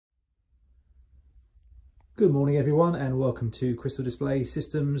Good morning everyone, and welcome to Crystal Display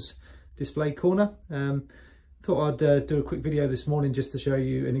Systems Display Corner. Thought I'd do a quick video this morning just to show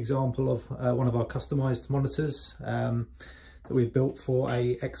you an example of one of our customized monitors that we've built for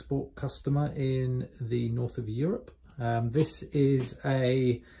a export customer in the north of Europe. This is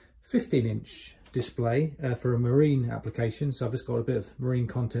a 15-inch display for a marine application, so I've just got a bit of marine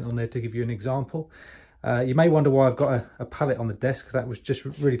content on there to give you an example. You may wonder why I've got a pallet on the desk. That was just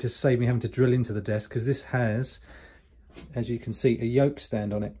really to save me having to drill into the desk, because this has, as you can see, a yoke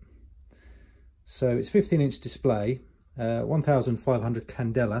stand on it. So it's 15-inch display, 1500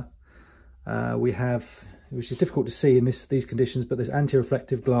 candela. We have, which is difficult to see in these conditions, but there's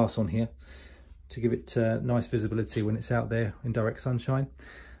anti-reflective glass on here to give it nice visibility when it's out there in direct sunshine.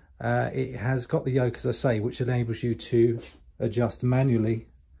 It has got the yoke, as I say, which enables you to adjust manually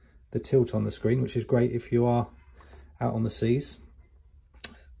the tilt on the screen, which is great if you are out on the seas.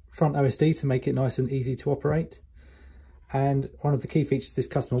 Front OSD to make it nice and easy to operate. And one of the key features this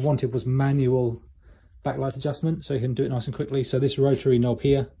customer wanted was manual backlight adjustment, so you can do it nice and quickly. So this rotary knob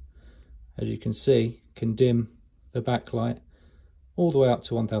here, as you can see, can dim the backlight all the way up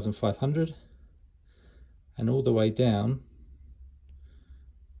to 1500 and all the way down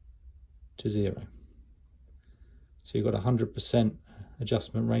to 0. So you've got 100%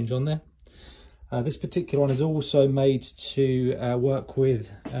 adjustment range on there. This particular one is also made to work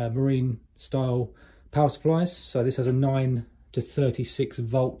with marine style power supplies. So this has a 9 to 36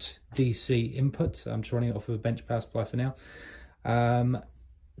 volt DC input. I'm just running it off of a bench power supply for now.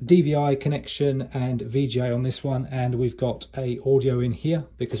 DVI connection and VGA on this one, and we've got a audio in here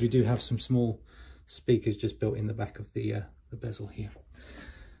because we do have some small speakers just built in the back of the bezel here.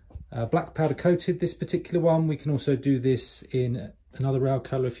 Black powder coated, this particular one. We can also do this in another rail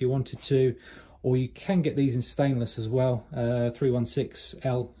colour if you wanted to, or you can get these in stainless as well,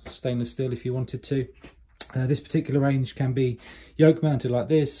 316L stainless steel if you wanted to. This particular range can be yoke mounted like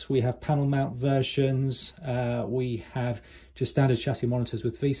this. We have panel mount versions. We have just standard chassis monitors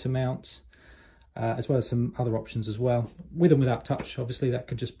with VESA mount, as well as some other options as well. With and without touch, obviously that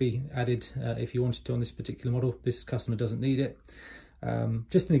could just be added if you wanted to on this particular model. This customer doesn't need it.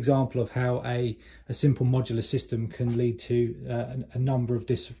 Just an example of how a simple modular system can lead to a number of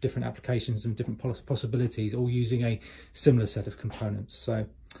different applications and different possibilities, all using a similar set of components. So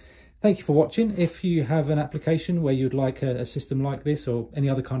thank you for watching. If you have an application where you'd like a system like this or any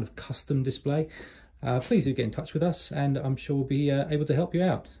other kind of custom display, please do get in touch with us, and I'm sure we'll be able to help you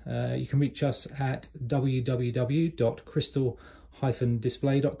out. You can reach us at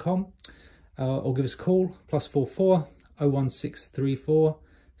www.crystal-display.com or give us a call, +44 01634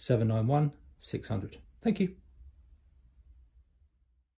 791 600. Thank you.